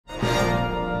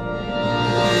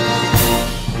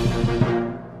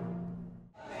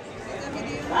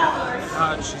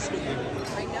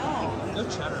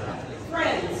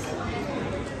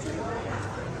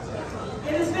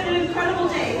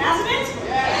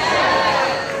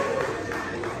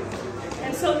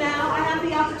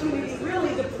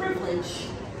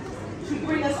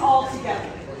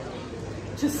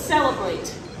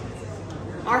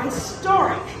our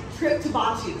historic trip to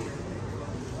Batu.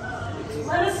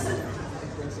 Listen,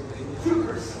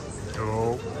 troopers.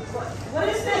 No. What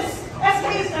is this? SK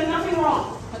has done nothing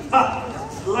wrong.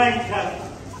 Blanca,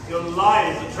 your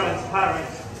lies are transparent.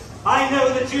 I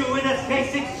know that you in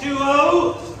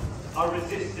SK-620 are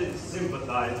resistance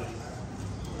sympathizers.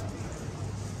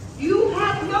 You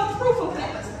have no proof of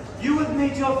that. You have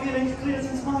made your feelings clear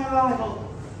since my arrival.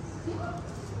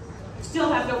 You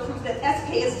still have no proof that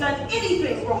SK has done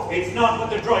anything wrong. It's not what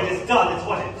the droid has done, it's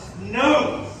what it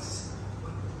knows.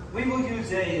 We will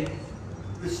use a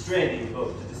restraining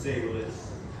vote to disable it.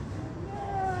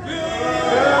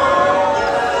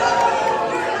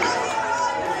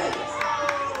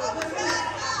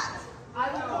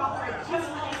 I will cooperate. Just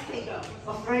let SK go.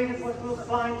 Afraid of what we'll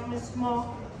find, Miss Mark?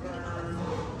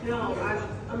 No,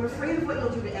 I'm afraid of what you'll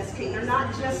do to SK. They're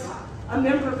not just a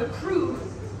member of the crew.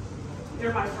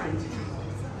 They're my friend.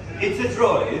 It's a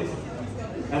droid,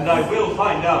 and I will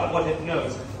find out what it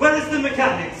knows. Where is the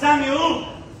mechanic? Samuel?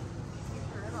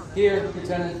 Here,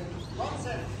 Lieutenant.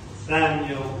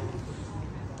 Samuel,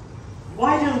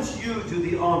 why don't you do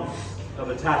the honor of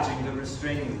attaching the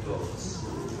restraining bolts?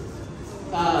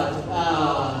 Don't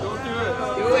do it.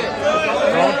 Do it.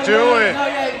 Don't do it.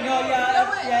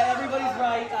 Yeah, everybody's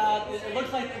right. It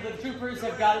looks like the troopers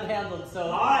have got it handled,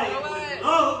 so. I would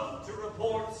love to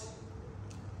report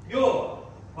your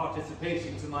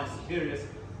participation to my superiors.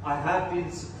 I have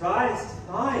been surprised to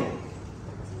find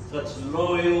such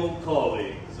loyal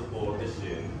colleagues aboard the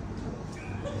ship.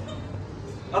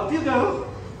 Up you go.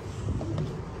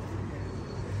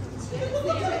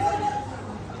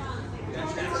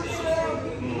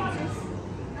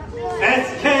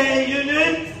 SK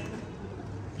unit,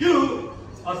 you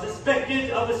are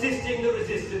suspected of assisting the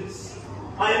resistance.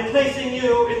 I am placing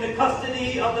you in the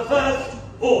custody of the First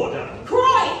Order.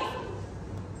 Cry!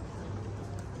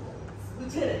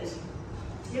 Lieutenant,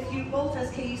 if you bolt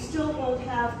SK, you still won't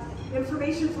have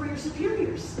information for your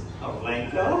superiors.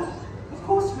 Blanca? Of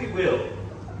course we will.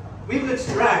 We will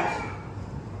extract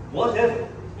whatever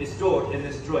is stored in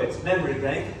this droid's memory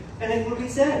bank, and it will be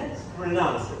sent for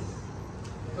analysis.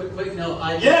 Wait, no,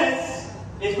 Yes!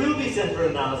 It will be sent for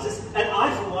analysis, and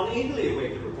I, for one, eagerly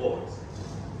await the reports.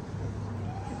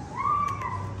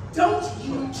 Don't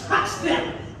you touch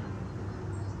them!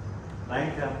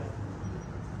 Blanca,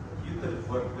 you could have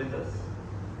worked with us.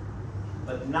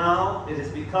 But now it has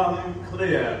become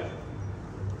clear.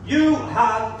 You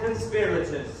have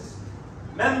conspirators,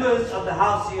 members of the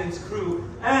Halcyon's crew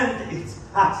and its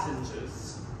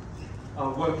passengers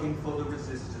are working for the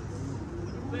resistance.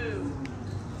 Boo.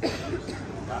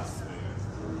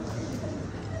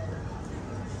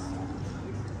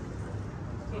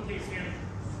 Okay, Sam.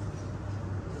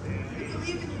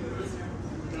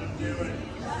 Don't do it.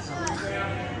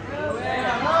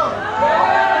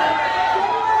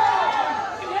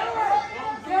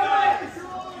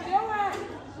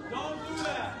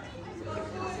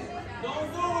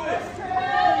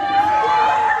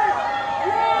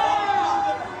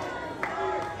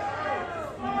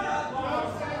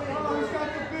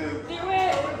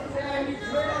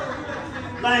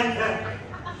 Blanca,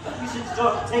 you should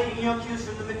start taking your cues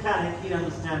from the mechanic. He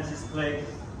understands his place.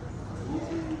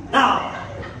 Now,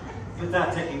 with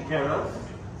that taken care of,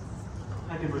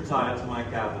 I can retire to my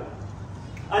cabin.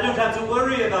 I don't have to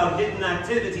worry about hidden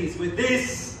activities with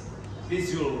this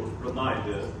visual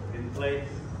reminder in place.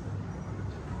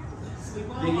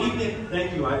 The evening,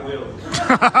 thank you, I will. So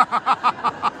tired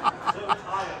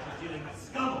of dealing with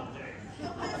scum all day.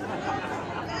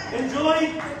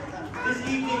 Enjoy this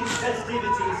evening's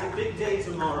festivities, a big day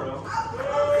tomorrow.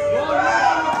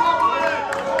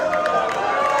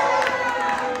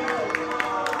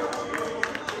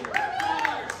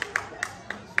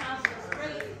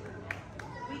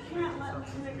 We can't let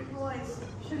Lieutenant Roy's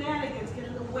shenanigans get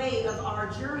in the way of our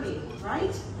journey,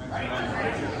 right?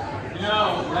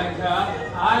 No,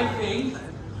 Blanca, I think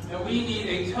that we need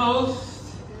a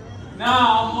toast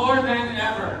now more than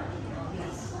ever.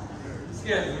 Yes.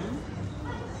 Skip,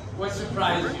 what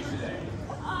surprised you today?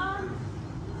 How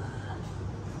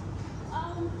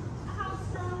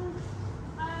strong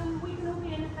we can all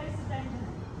be in the face of danger.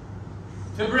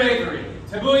 To bravery,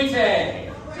 to buite.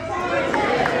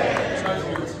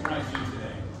 What surprised you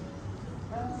today?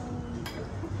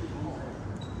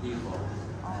 Equal.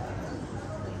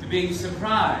 To being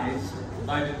surprised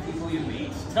by the people you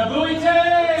meet. To buite!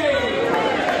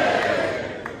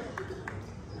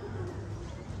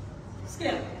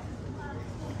 Skip,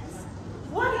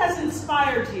 what has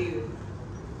inspired you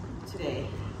today?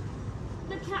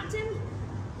 The captain,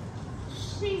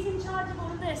 she's in charge of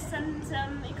all of this, and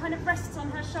it kind of rests on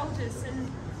her shoulders,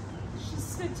 and She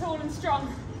stood tall and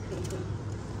strong.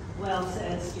 Well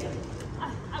said, Skip.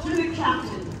 I To the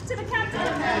captain, To the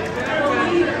captain!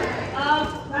 the leader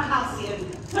of the Halcyon,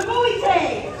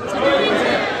 Tabuite!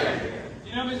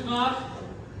 You know, Ms. Mott,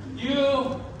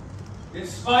 you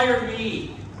inspire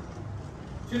me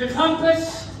to the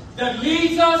compass that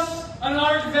leads us on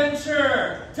our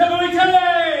adventure.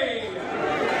 Tabuite!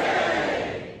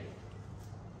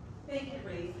 Thank you,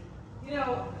 Wraith. You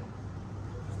know,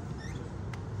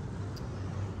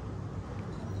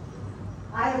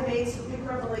 I have made some big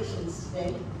revelations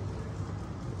today.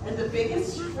 And the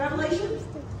biggest revelation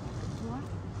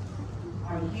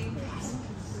are you guys.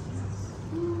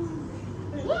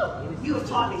 You have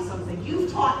taught me something.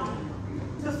 You've taught me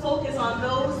to focus on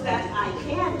those that I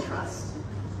can trust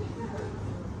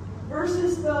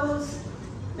versus those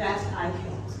that I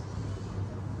can't.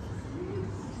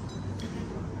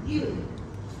 You.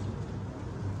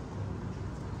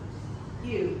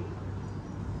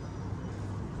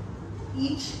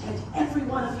 Each and every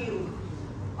one of you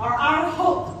are our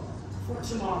hope for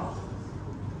tomorrow.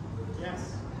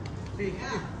 Yes.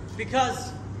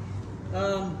 Because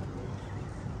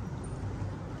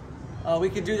we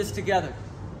can do this together.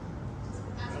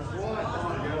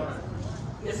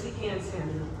 Yes, we can,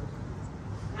 Samuel.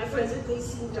 My friends, it may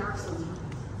seem dark sometimes,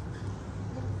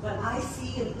 but I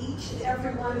see in each and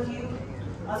every one of you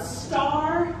a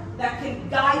star that can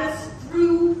guide us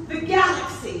through the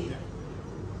galaxy.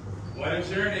 What a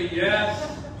journey, yes.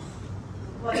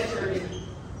 What a journey.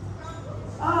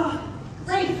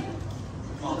 Wraith.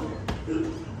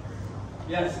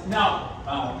 Yes.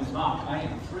 Now, Ms. Mock, I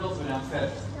am thrilled to announce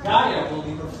that Gaia will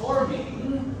be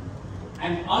performing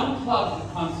an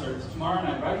unplugged concert tomorrow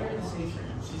night right here at the station.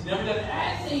 She's never done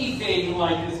anything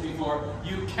like this before.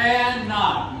 You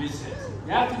cannot miss it.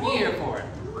 You have to be here for it.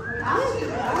 I'll do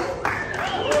that. Isn't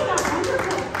that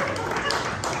wonderful?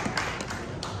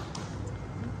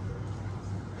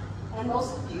 And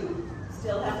most of you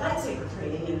still have lightsaber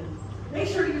training, and make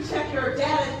sure you check your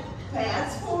data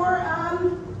pads for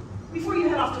before you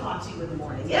head off to Mach 2 in the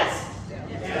morning. Yes?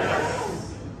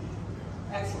 Yes.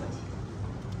 Excellent.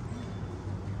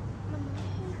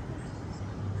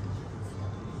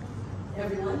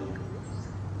 Everyone,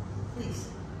 please.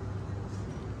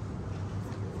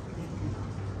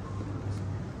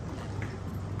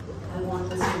 I want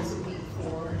this one to be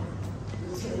for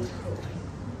Lieutenant Cook.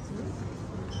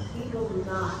 He will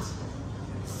not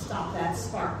stop that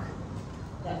spark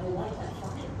that will light that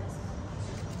fire.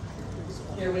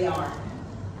 Here we are.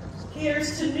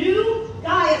 Here's to new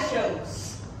Gaia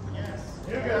shows. Yes.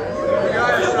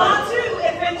 To Batu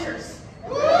adventures.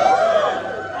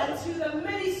 And to the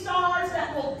many stars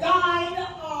that will guide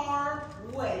our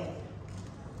way.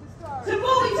 To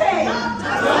Buite!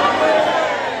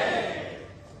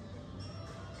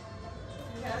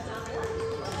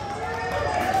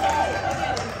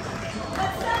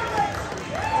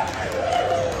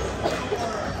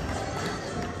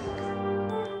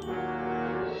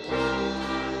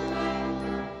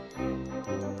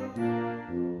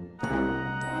 Go.